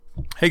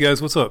Hey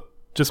guys, what's up?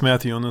 Just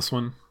Matthew on this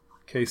one.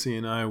 Casey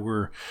and I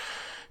were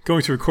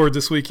going to record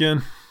this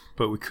weekend,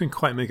 but we couldn't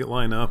quite make it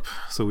line up,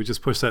 so we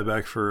just pushed that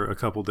back for a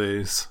couple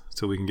days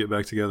so we can get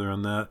back together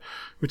on that,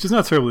 which is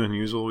not terribly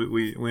unusual.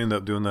 We end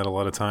up doing that a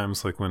lot of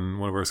times, like when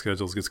one of our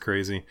schedules gets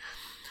crazy.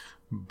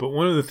 But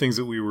one of the things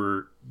that we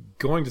were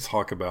going to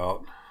talk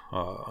about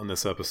on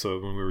this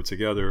episode when we were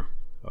together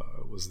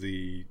was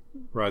the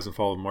Rise and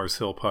Fall of Mars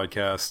Hill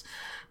podcast,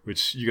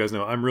 which you guys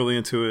know I'm really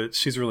into it.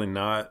 She's really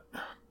not.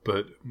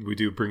 But we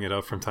do bring it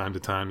up from time to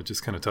time to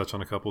just kind of touch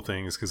on a couple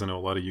things because I know a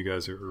lot of you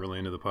guys are really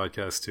into the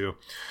podcast too.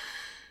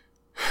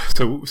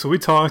 So we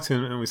talked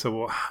and we said,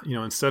 well,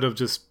 instead of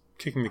just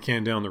kicking the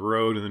can down the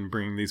road and then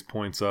bringing these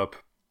points up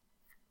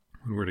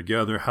when we're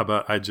together, how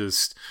about I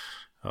just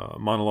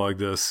monologue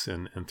this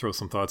and throw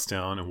some thoughts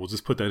down and we'll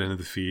just put that into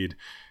the feed.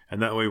 And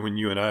that way when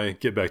you and I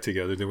get back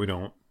together, then we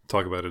don't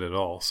talk about it at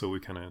all. So we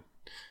kind of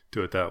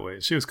do it that way.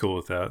 She was cool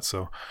with that.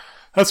 So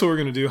that's what we're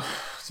going to do.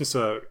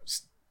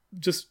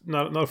 Just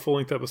not a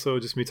full-length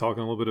episode, just me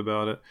talking a little bit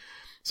about it.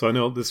 So I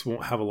know this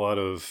won't have a lot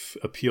of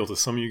appeal to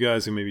some of you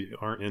guys who maybe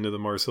aren't into the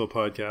Mars Hill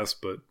podcast,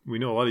 but we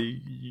know a lot of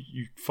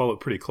you follow it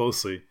pretty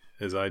closely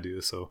as I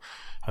do. So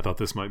I thought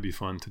this might be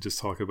fun to just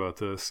talk about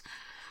this.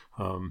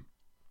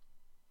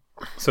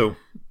 So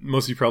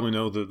most of you probably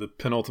know the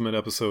penultimate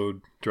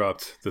episode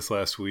dropped this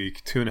last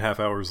week, 2.5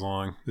 hours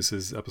long. This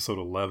is episode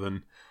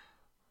 11.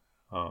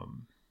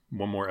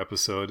 One more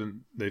episode,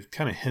 and they've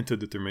kind of hinted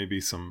that there may be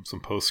some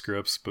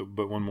postscripts,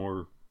 but one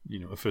more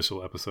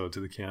official episode to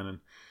the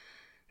canon.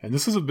 And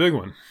this is a big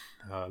one.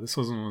 This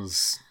one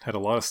had a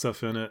lot of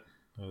stuff in it.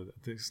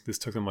 This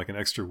took them like an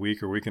extra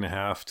week or week and a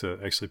half to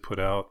actually put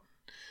out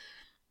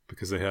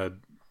because they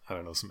had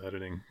some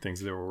editing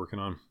things they were working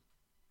on.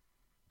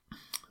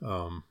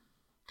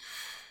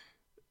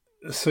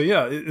 So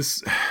yeah,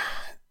 it's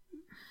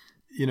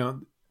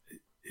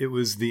it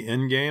was the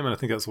end game, and I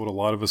think that's what a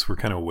lot of us were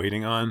kind of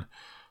waiting on.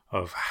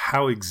 Of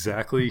how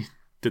exactly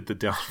did the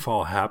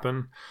downfall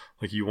happen?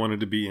 Like you wanted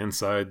to be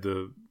inside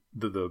the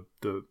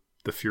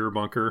Fuhrer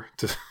bunker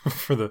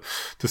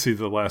to see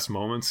the last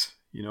moments,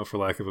 for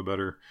lack of a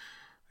better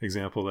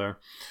example there.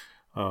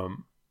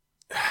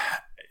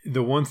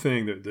 The one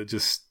thing that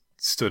just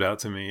stood out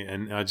to me,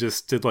 and I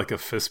just did like a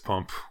fist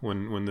pump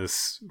when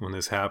this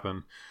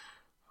happened,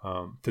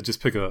 to just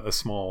pick a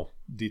small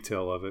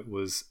detail of it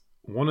was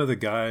one of the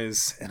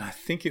guys, and I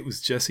think it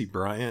was Jesse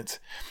Bryant.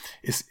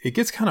 It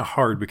gets kind of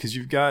hard because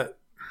you've got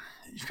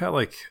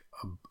like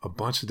a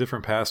bunch of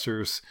different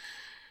pastors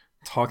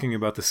talking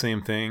about the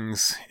same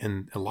things,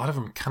 and a lot of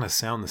them kind of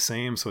sound the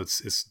same. So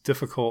it's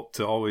difficult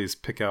to always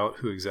pick out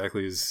who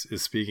exactly is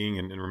speaking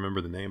and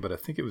remember the name. But I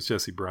think it was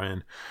Jesse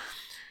Bryant,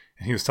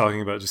 and he was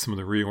talking about just some of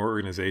the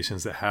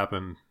reorganizations that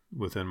happened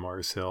within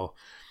Mars Hill,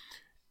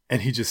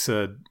 and he just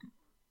said,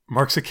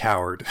 "Mark's a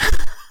coward."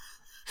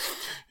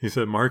 He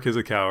said, Mark is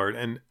a coward.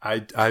 And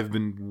I've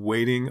been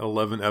waiting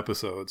 11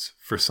 episodes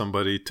for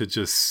somebody to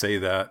just say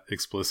that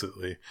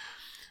explicitly.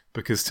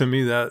 Because to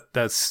me,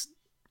 that's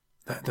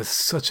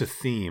such a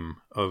theme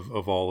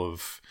of all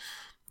of,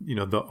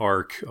 the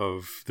arc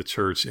of the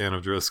church and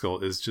of Driscoll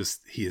is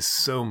just, he is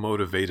so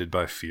motivated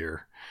by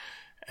fear.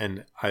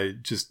 And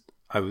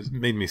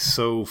made me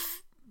so,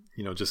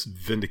 just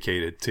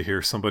vindicated to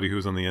hear somebody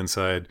who's on the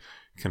inside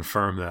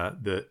confirm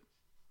that,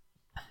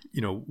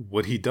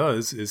 what he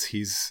does is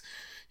he's,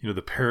 the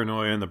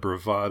paranoia and the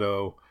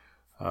bravado,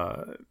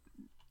 and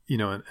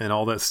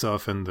all that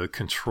stuff, and the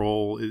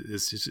control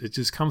it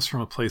just comes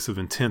from a place of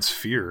intense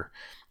fear.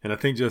 And I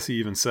think Jesse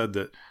even said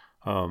that,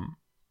 how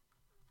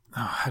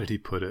did he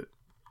put it?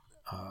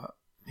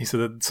 He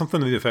said that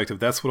something to the effect of,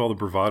 that's what all the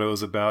bravado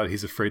is about.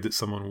 He's afraid that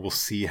someone will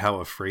see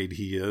how afraid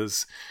he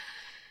is.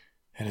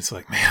 And it's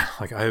like, man,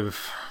 like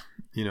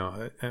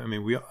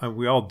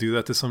we all do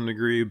that to some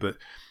degree, but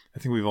I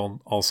think we've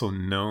all also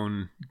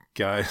known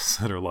guys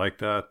that are like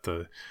that,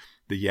 the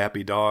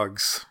yappy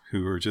dogs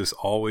who are just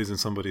always in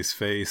somebody's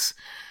face,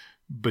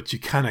 but you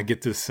kind of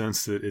get this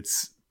sense that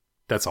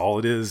that's all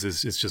it is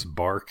it's just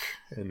bark,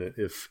 and that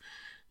if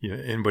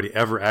anybody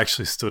ever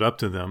actually stood up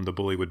to them, the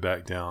bully would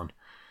back down,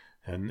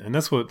 and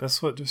that's what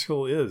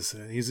Driscoll is.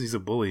 He's a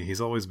bully.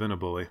 He's always been a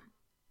bully.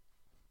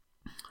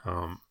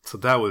 So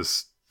that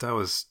was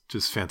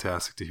just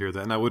fantastic to hear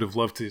that, and I would have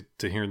loved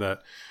to hear that,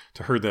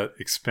 to heard that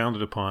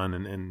expounded upon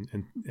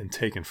and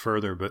taken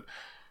further. But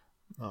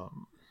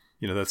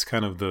that's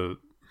kind of the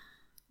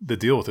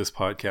deal with this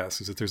podcast,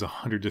 is that there's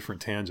 100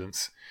 different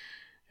tangents,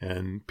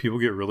 and people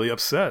get really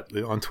upset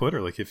on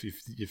Twitter. Like if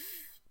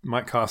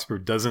Mike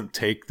Cosper doesn't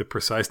take the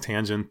precise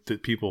tangent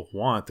that people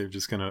want, they're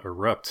just going to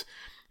erupt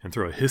and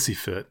throw a hissy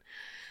fit.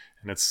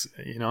 And it's,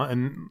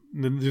 and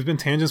there's been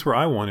tangents where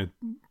I wanted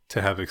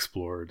to have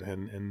explored,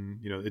 and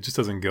it just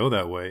doesn't go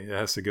that way. It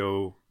has to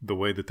go the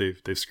way that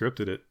they've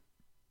scripted it.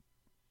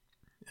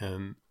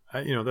 And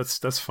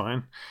that's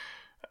fine.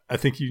 I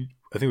think we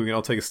can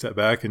all take a step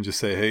back and just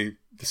say, hey,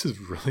 this is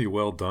really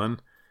well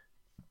done.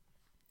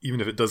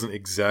 Even if it doesn't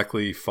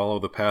exactly follow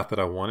the path that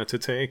I want it to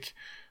take,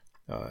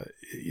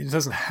 it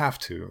doesn't have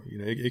to.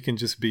 It can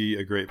just be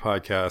a great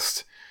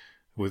podcast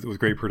with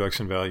great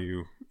production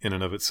value in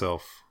and of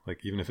itself. Like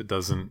even if it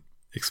doesn't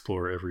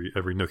explore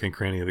every nook and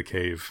cranny of the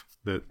cave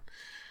that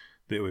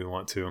we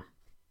want to.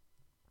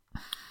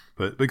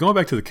 But going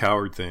back to the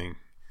coward thing,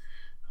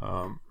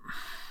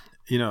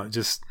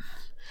 just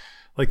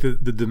like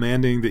the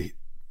demanding that,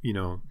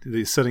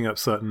 the setting up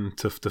Sutton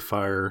to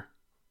fire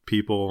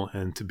people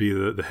and to be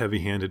the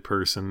heavy-handed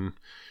person,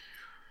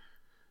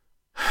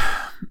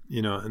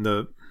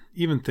 and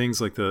even things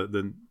like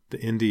the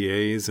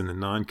NDAs and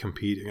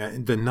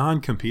the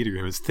non-compete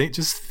agreements.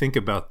 Just think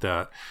about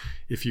that.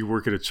 If you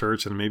work at a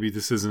church, and maybe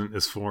this isn't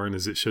as foreign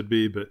as it should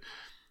be, but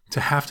to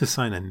have to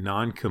sign a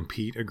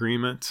non-compete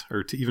agreement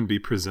or to even be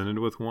presented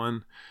with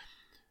one,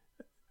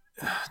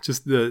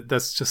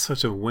 that's just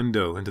such a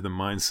window into the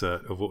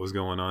mindset of what was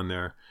going on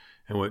there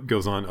and what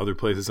goes on other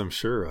places, I'm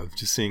sure, of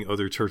just seeing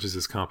other churches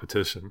as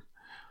competition.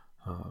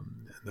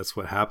 That's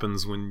what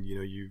happens when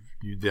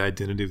the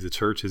identity of the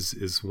church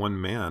is one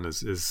man,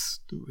 is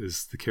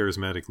the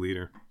charismatic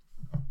leader.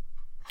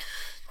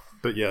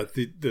 But yeah,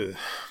 the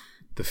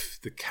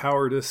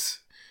cowardice.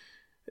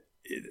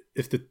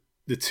 If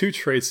the two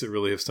traits that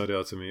really have stood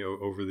out to me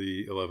over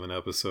the 11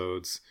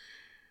 episodes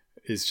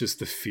is just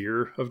the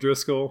fear of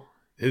Driscoll,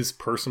 his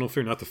personal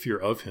fear, not the fear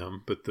of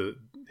him, but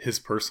his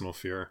personal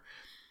fear,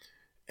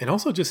 and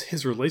also just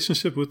his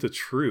relationship with the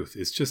truth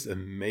is just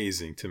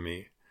amazing to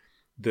me.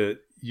 That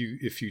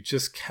if you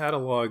just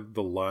catalog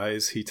the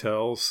lies he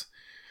tells,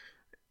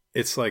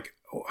 it's like,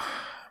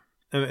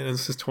 and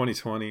this is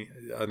 2020.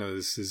 I know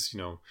this is, I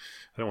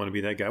don't want to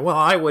be that guy. Well,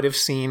 I would have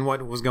seen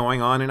what was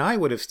going on and I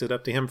would have stood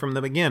up to him from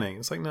the beginning.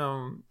 It's like,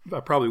 no, I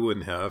probably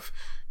wouldn't have,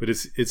 but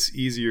it's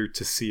easier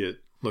to see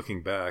it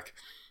looking back.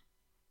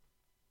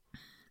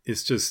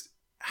 It's just,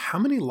 how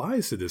many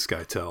lies did this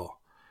guy tell?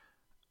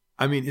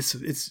 I mean,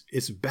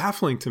 it's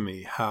baffling to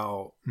me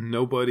how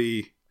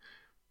nobody,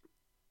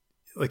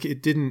 like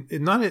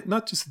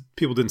not just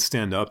people didn't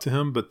stand up to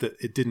him, but that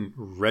it didn't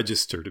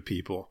register to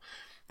people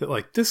that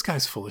like, this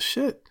guy's full of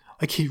shit.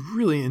 Like he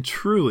really and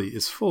truly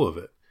is full of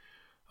it.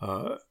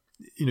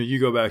 You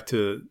go back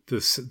to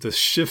the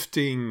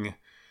shifting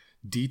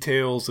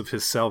details of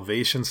his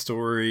salvation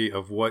story,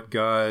 of what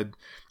God,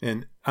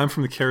 and I'm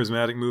from the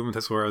charismatic movement.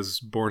 That's where I was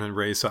born and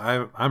raised. So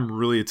I'm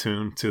really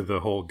attuned to the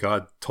whole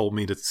God told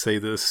me to say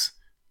this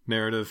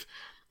narrative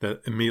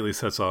that immediately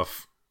sets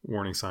off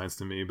warning signs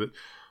to me. But,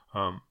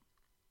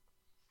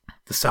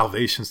 the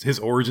salvation, his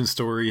origin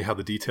story, how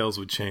the details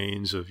would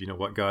change of,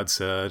 what God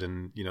said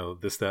and,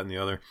 this, that, and the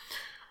other,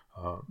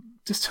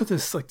 just to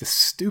this, like the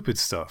stupid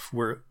stuff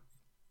where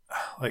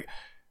like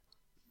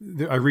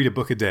I read a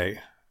book a day,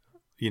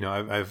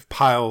 I have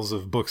piles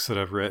of books that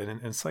I've read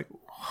and it's like,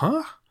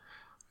 huh?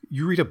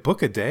 You read a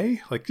book a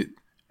day? Like,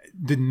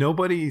 did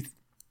nobody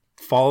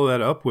follow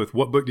that up with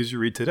what book did you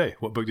read today?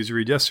 What book did you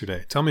read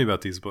yesterday? Tell me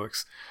about these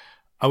books.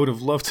 I would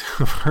have loved to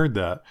have heard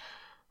that.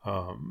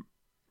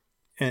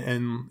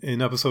 And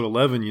in episode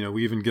 11,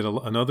 we even get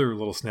another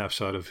little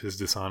snapshot of his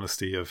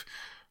dishonesty of,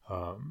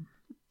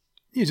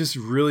 just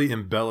really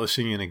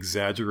embellishing and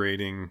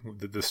exaggerating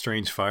the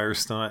strange fire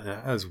stunt. And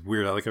that was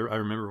weird. I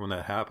remember when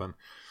that happened,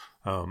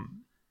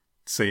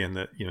 saying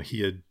that,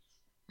 he had,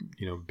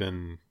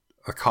 been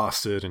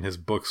accosted and his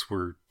books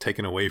were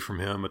taken away from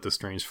him at the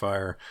Strange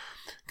Fire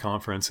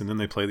conference. And then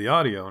they play the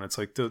audio and it's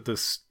like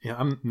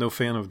I'm no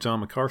fan of John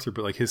MacArthur,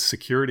 but like his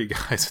security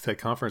guys at that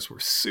conference were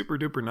super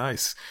duper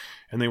nice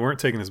and they weren't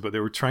taking his book. They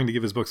were trying to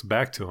give his books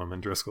back to him.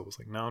 And Driscoll was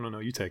like, no,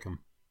 you take them.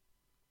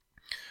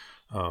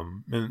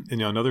 And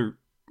another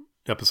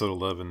episode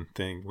 11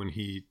 thing when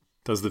he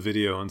does the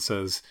video and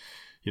says,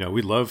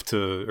 we'd love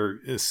to, or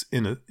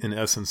in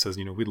essence says,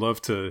 we'd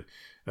love to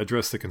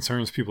address the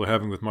concerns people are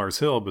having with Mars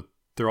Hill, but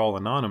they're all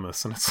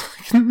anonymous. And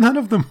it's like, none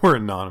of them were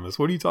anonymous.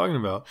 What are you talking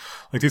about?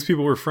 Like these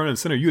people were front and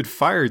center. You had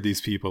fired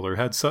these people or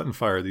had Sutton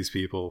fire these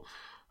people.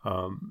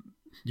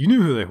 You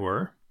knew who they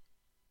were,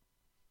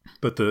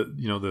 but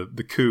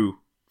the coup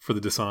for the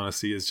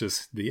dishonesty is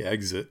just the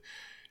exit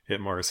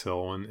at Mars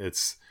Hill. And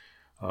it's,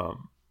 God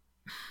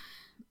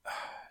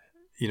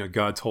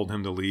told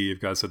him to leave.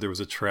 God said there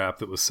was a trap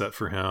that was set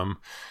for him.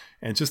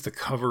 And just the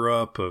cover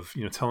up of,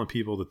 telling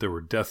people that there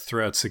were death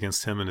threats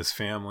against him and his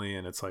family.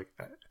 And it's like,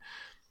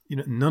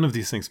 none of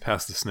these things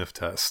pass the sniff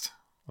test.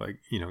 Like,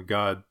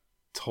 God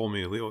told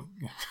me to leave.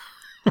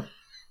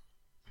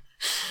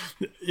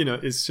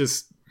 It's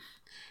just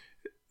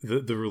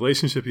the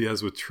relationship he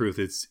has with truth.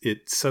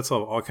 It sets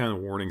off all kind of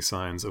warning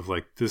signs of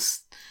like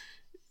this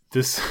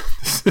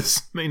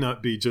may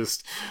not be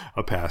just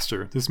a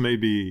pastor. This may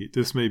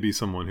be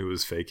someone who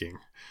is faking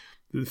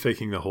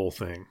the whole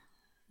thing.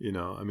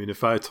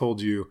 If I told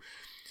you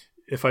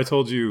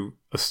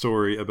a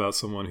story about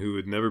someone who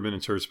had never been in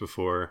church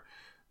before,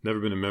 never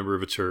been a member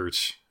of a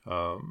church,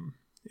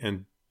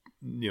 and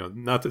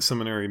not that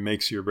seminary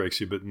makes you or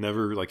breaks you, but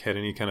never like had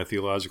any kind of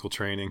theological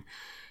training,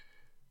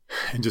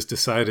 and just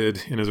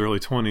decided in his early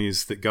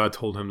 20s that God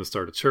told him to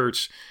start a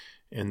church,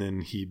 and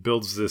then he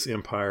builds this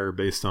empire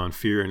based on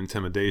fear and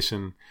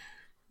intimidation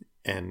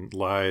and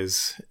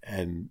lies,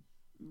 and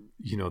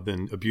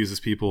then abuses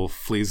people,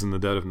 flees in the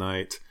dead of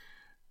night.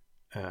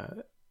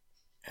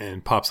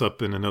 and pops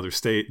up in another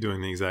state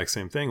doing the exact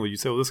same thing, well, you'd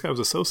say, well, this guy was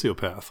a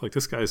sociopath. Like,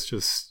 this guy's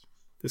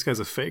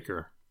a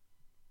faker.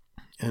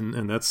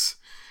 And that's,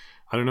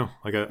 I don't know.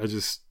 Like,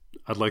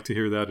 I'd like to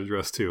hear that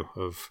addressed too,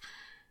 of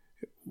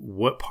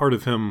what part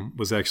of him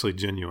was actually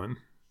genuine,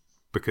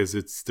 because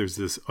there's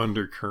this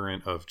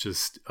undercurrent of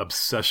just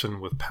obsession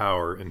with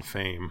power and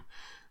fame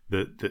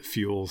that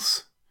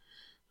fuels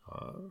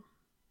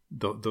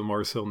the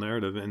Mars Hill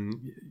narrative.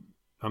 And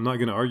I'm not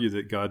going to argue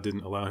that God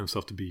didn't allow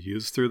himself to be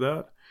used through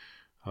that.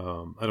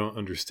 I don't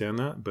understand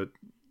that, but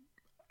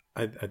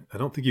I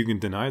don't think you can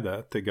deny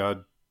that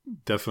God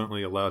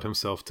definitely allowed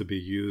himself to be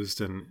used,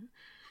 and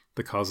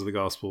the cause of the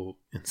gospel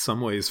in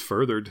some ways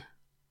furthered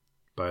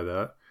by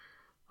that.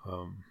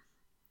 I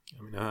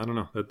mean, I don't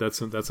know.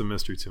 That's a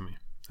mystery to me.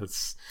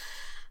 That's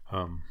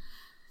I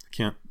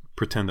can't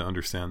pretend to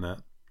understand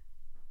that.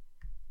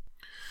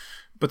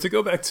 But to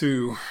go back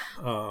to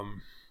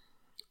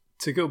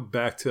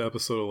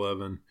episode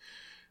 11,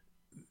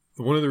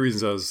 one of the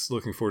reasons I was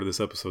looking forward to this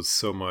episode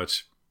so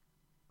much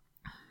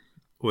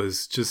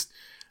was just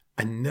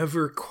I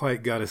never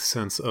quite got a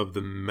sense of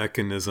the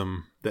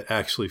mechanism that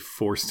actually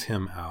forced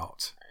him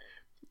out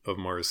of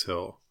Mars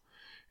Hill.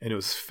 And it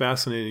was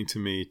fascinating to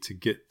me to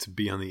get to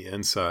be on the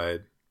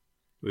inside,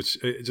 which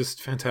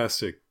just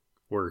fantastic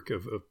work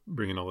of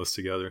bringing all this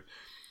together.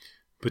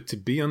 But to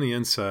be on the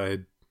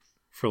inside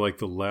for like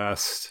the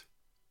last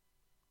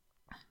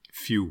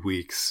few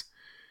weeks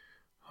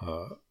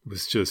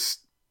was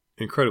just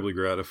incredibly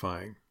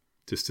gratifying,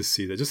 just to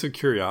see that, just a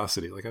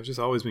curiosity. Like, I've just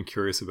always been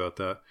curious about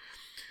that.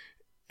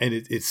 And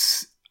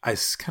I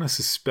kind of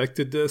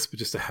suspected this, but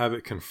just to have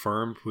it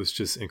confirmed was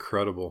just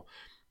incredible,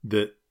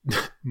 that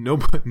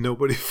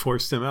nobody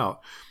forced him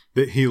out,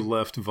 that he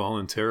left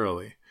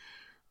voluntarily.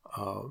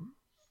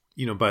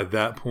 By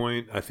that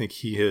point, I think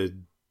he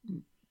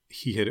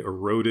had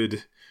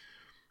eroded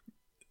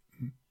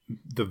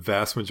the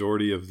vast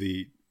majority of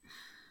he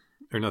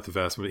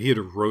had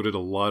eroded a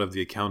lot of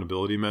the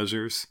accountability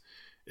measures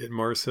at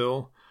Mars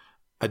Hill.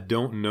 I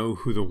don't know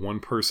who the one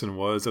person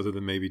was, other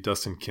than maybe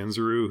Dustin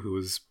Kinzeroo, who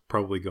was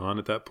probably gone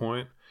at that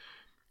point,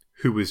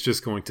 who was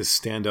just going to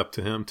stand up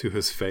to him to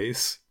his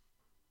face.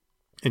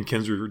 And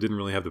Kinzeroo didn't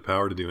really have the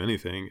power to do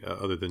anything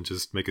other than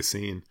just make a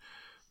scene.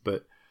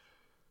 But,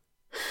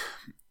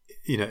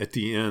 at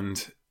the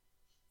end,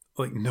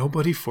 like,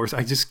 nobody forced,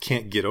 I just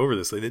can't get over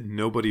this. Like,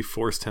 nobody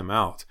forced him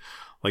out.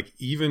 Like,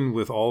 even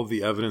with all of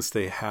the evidence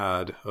they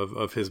had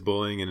of his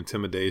bullying and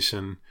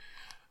intimidation,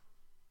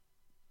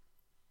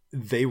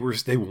 they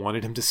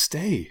wanted him to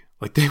stay.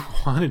 Like, they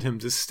wanted him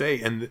to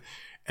stay. And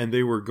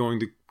they were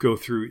going to go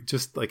through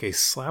just like a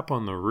slap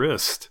on the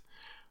wrist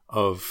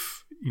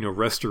of,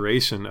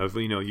 restoration of,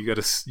 you got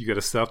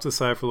to step to the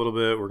side for a little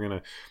bit. We're going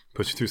to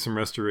put you through some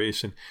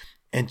restoration.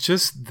 And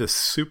just the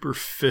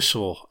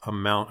superficial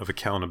amount of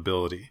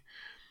accountability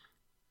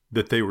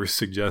that they were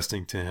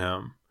suggesting to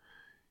him.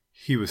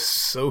 He was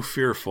so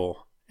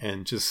fearful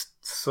and just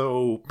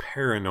so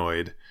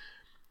paranoid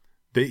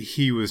that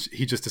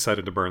he just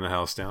decided to burn the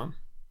house down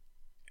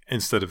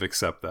instead of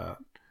accept that.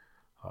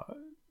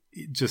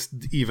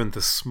 Just even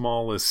the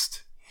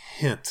smallest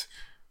hint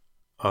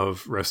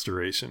of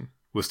restoration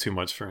was too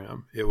much for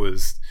him. It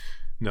was,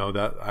 no,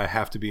 that I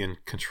have to be in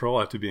control.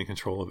 I have to be in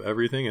control of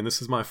everything. And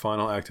this is my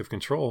final act of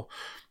control,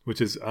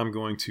 which is I'm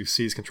going to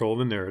seize control of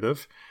the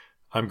narrative.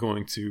 I'm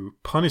going to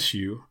punish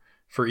you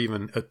for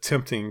even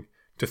attempting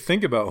to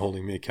think about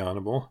holding me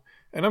accountable.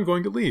 And I'm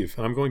going to leave.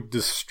 And I'm going to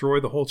destroy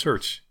the whole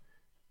church,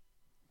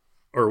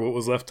 or what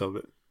was left of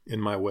it, in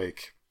my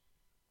wake.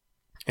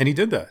 And he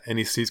did that. And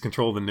he seized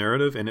control of the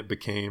narrative, and it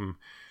became,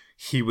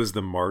 he was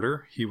the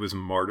martyr. He was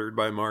martyred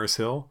by Mars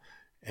Hill,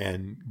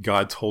 and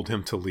God told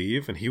him to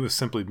leave, and he was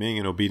simply being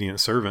an obedient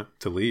servant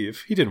to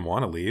leave. He didn't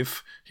want to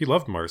leave. He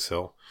loved Mars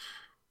Hill.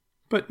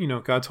 But,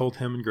 God told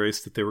him in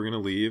grace that they were going to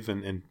leave,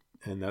 and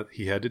that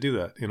he had to do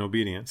that in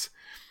obedience,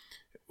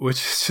 which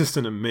is just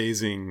an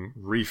amazing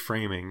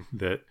reframing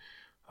that,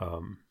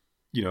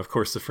 of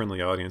course, the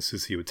friendly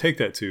audiences he would take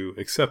that to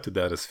accepted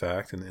that as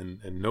fact,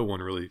 and no one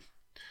really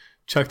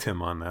checked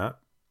him on that.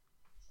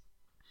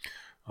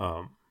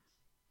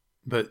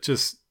 But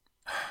just,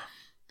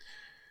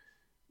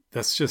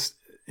 that's just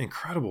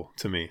incredible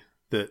to me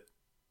that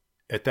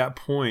at that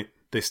point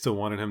they still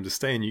wanted him to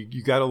stay. And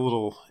you got a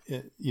little,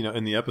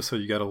 in the episode,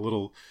 you got a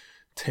little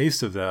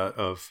taste of that,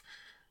 of,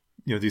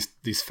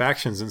 these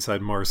factions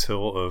inside Mars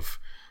Hill of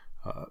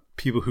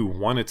people who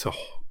wanted to,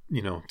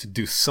 to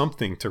do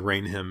something to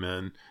rein him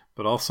in,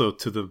 but also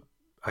to the,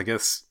 I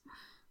guess,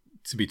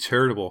 to be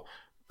charitable,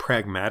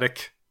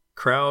 pragmatic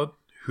crowd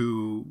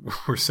who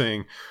were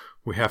saying,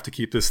 we have to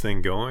keep this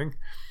thing going.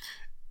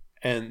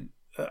 And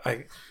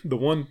I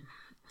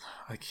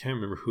can't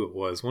remember who it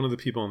was. One of the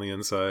people on the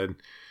inside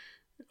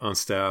on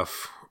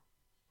staff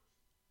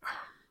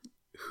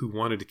who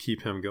wanted to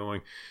keep him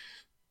going.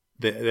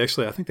 They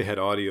actually, I think they had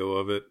audio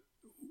of it,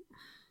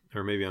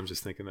 or maybe I'm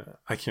just thinking that.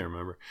 I can't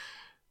remember.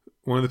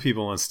 One of the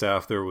people on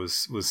staff there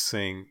was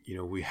saying,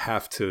 we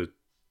have to,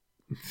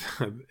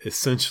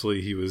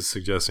 essentially he was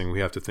suggesting we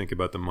have to think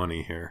about the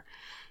money here.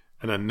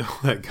 And I know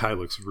that guy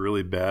looks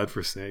really bad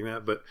for saying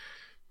that, but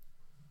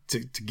to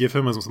give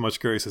him as much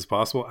grace as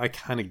possible, I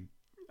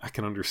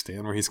can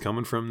understand where he's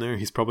coming from there.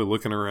 He's probably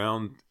looking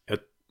around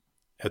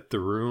at the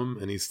room,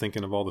 and he's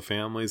thinking of all the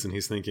families, and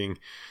he's thinking,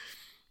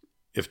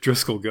 if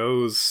Driscoll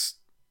goes,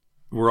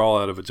 we're all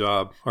out of a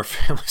job. Our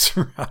families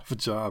are out of a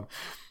job.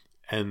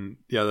 And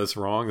yeah, that's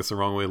wrong. That's the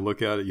wrong way to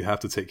look at it. You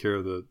have to take care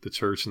of the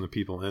church and the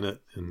people in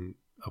it and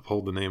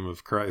uphold the name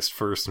of Christ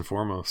first and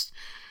foremost.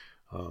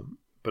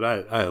 But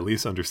I at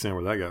least understand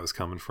where that guy was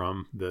coming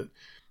from, that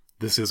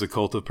this is a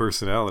cult of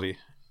personality.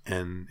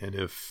 And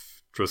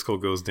if Driscoll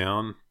goes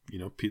down,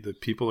 the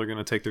people are going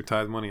to take their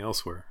tithe money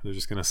elsewhere. They're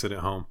just going to sit at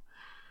home.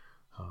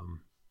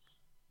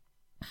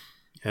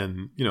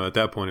 And at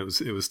that point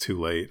it was too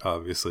late,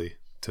 obviously,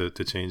 to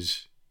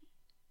change,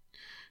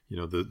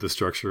 the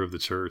structure of the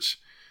church,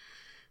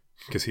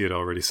 because he had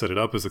already set it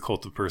up as a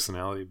cult of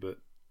personality. But,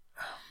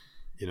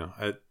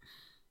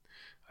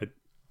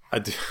 I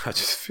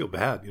just feel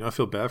bad. I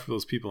feel bad for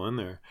those people in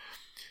there.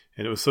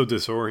 And it was so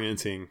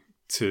disorienting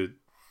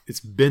it's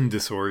been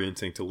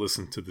disorienting to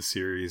listen to the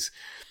series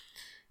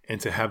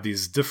and to have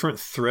these different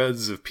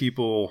threads of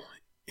people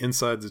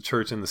inside the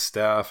church and the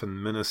staff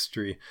and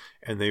ministry,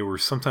 and they were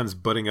sometimes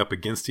butting up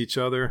against each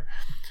other,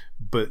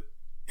 but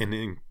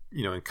in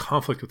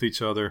conflict with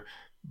each other,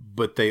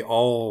 but they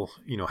all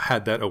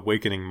had that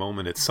awakening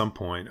moment at some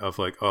point of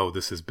like, oh,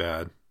 this is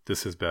bad,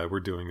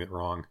 we're doing it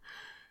wrong.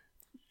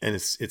 And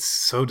it's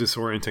so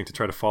disorienting to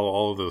try to follow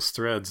all of those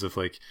threads of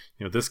like,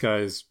 this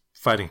guy's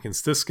fighting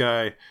against this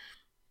guy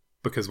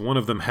because one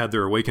of them had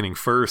their awakening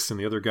first, and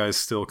the other guy's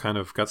still kind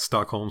of got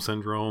Stockholm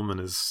syndrome and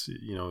is,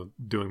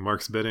 doing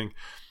Mark's bidding.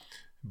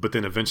 But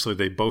then eventually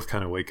they both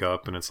kind of wake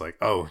up, and it's like,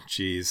 oh,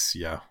 geez,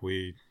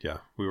 we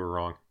were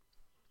wrong.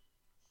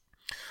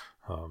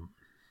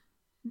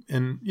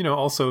 And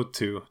also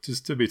too,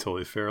 just to be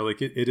totally fair,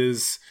 like it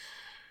is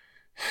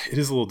a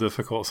little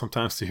difficult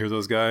sometimes to hear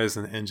those guys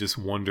and just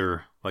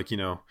wonder, like,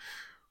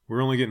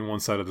 we're only getting one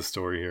side of the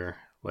story here.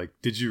 Like,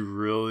 did you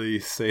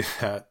really say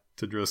that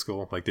to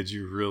Driscoll? Like, did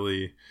you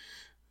really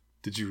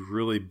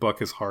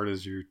buck as hard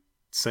as you're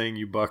saying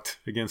you bucked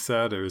against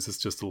that? Or is this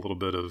just a little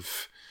bit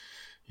of,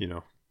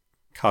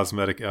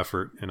 cosmetic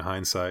effort in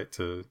hindsight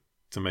to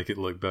make it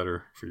look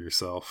better for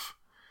yourself?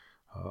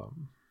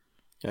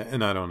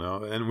 And I don't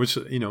know. And which,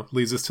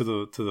 leads us to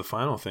the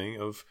final thing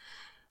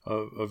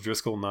of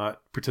Driscoll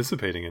not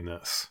participating in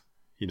this,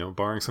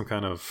 barring some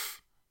kind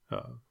of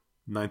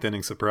ninth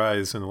inning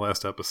surprise in the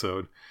last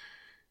episode.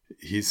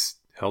 He's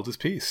held his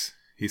peace.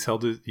 He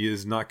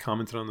has not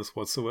commented on this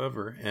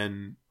whatsoever.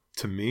 And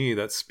to me,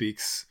 that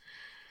speaks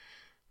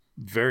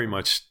very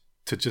much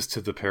to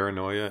the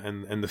paranoia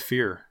and the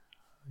fear,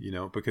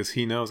 because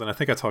he knows, and I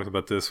think I talked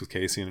about this with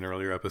Casey in an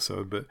earlier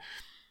episode, but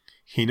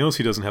he knows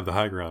he doesn't have the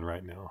high ground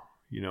right now.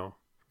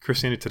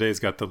 Christianity Today's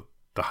got the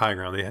high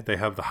ground. They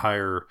have the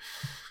higher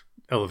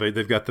elevate.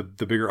 They've got the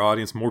bigger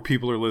audience. More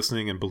people are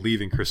listening and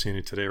believing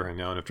Christianity Today right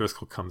now. And if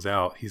Driscoll comes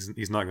out,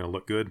 he's not going to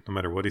look good no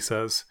matter what he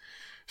says,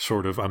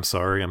 short of, I'm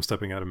sorry, I'm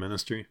stepping out of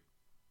ministry,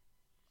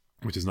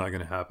 which is not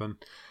going to happen.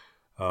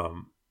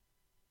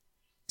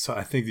 So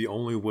I think the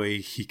only way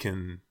he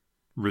can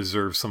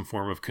reserve some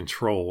form of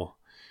control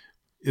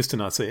is to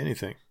not say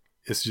anything.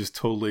 It's just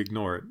totally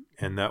ignore it.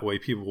 And that way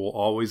people will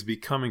always be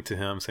coming to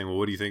him saying, well,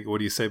 what do you think? What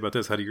do you say about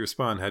this? How do you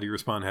respond? How do you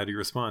respond? How do you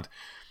respond?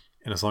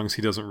 And as long as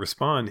he doesn't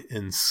respond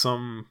in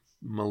some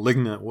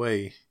malignant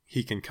way,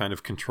 he can kind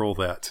of control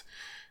that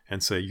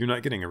and say, you're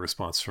not getting a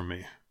response from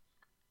me,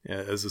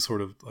 as a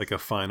sort of like a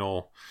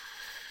final,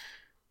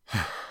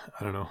 I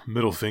don't know,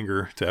 middle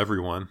finger to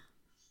everyone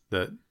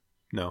that,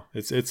 no,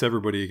 it's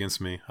everybody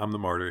against me. I'm the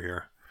martyr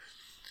here.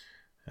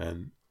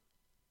 And,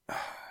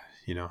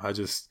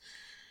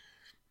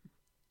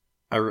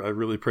 I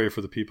really pray for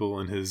the people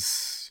in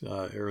his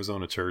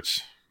Arizona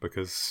church,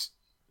 because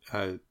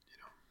it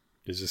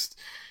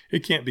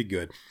can't be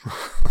good.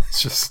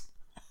 Let's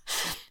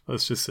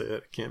just say it.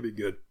 It can't be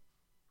good.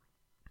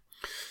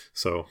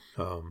 So,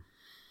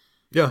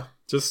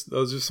 those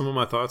are just some of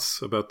my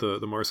thoughts about the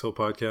Mars Hill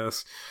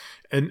podcast,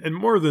 and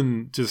more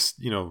than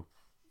just,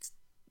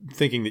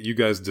 thinking that you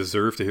guys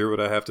deserve to hear what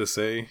I have to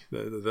say.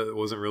 That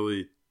wasn't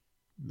really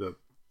the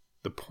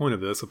point of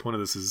this. The point of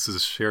this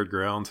is shared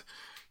ground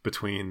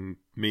between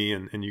me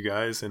and you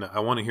guys, and I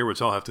want to hear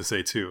what y'all have to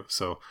say too.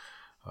 So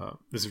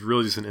this is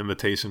really just an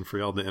invitation for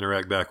y'all to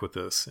interact back with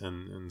this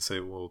and say,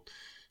 well,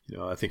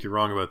 I think you're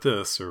wrong about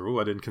this, or,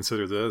 oh, I didn't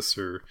consider this,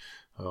 or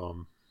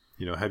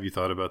have you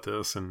thought about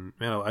this? And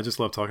man, I just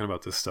love talking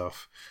about this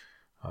stuff,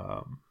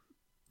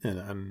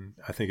 and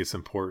I think it's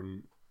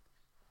important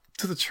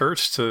to the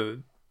church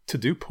to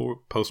do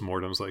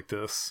postmortems like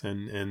this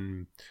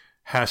and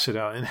hash it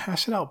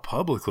out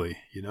publicly.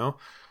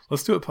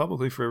 Let's do it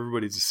publicly for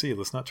everybody to see.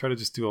 Let's not try to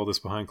just do all this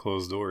behind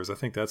closed doors. I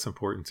think that's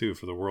important too,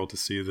 for the world to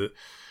see that,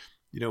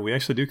 we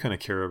actually do kind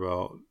of care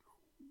about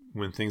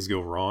when things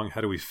go wrong.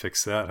 How do we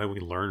fix that? How do we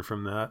learn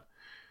from that?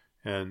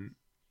 And,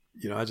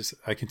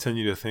 I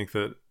continue to think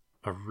that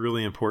a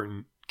really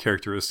important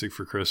characteristic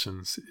for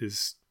Christians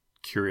is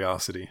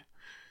curiosity,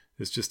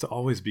 is just to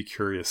always be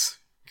curious.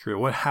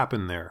 What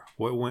happened there?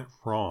 What went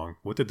wrong?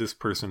 What did this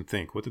person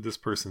think? What did this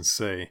person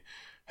say?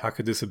 How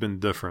could this have been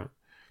different?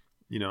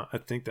 I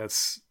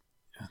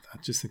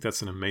just think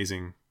that's an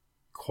amazing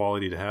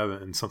quality to have,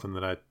 and something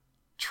that I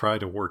try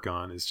to work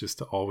on is just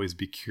to always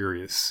be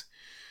curious.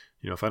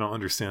 If I don't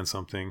understand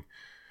something,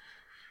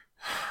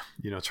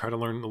 try to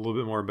learn a little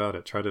bit more about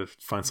it. Try to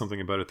find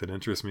something about it that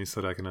interests me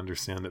so that I can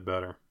understand it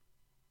better.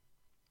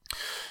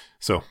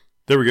 So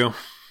there we go.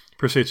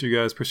 Appreciate you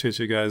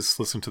guys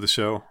listening to the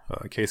show.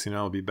 Casey and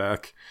I will be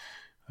back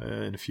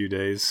in a few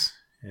days,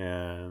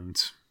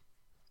 and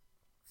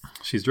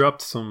she's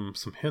dropped some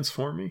hints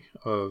for me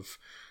of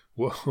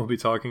what we'll be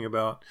talking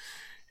about.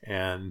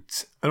 And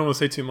I don't want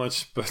to say too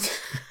much,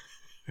 but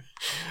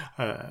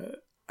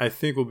I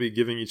think we'll be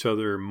giving each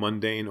other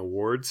mundane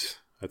awards.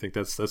 I think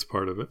that's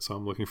part of it. So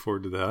I'm looking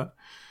forward to that.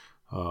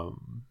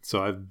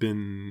 So I've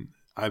been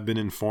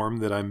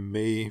informed that I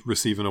may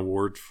receive an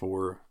award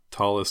for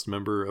tallest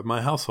member of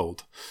my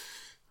household.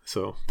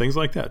 So things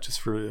like that,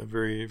 just for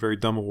very, very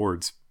dumb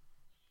awards.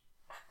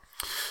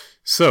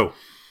 So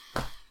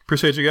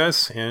appreciate you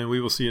guys, and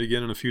we will see you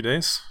again in a few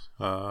days.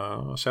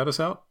 Shout us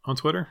out on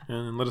Twitter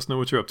and let us know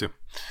what you're up to.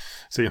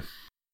 See ya.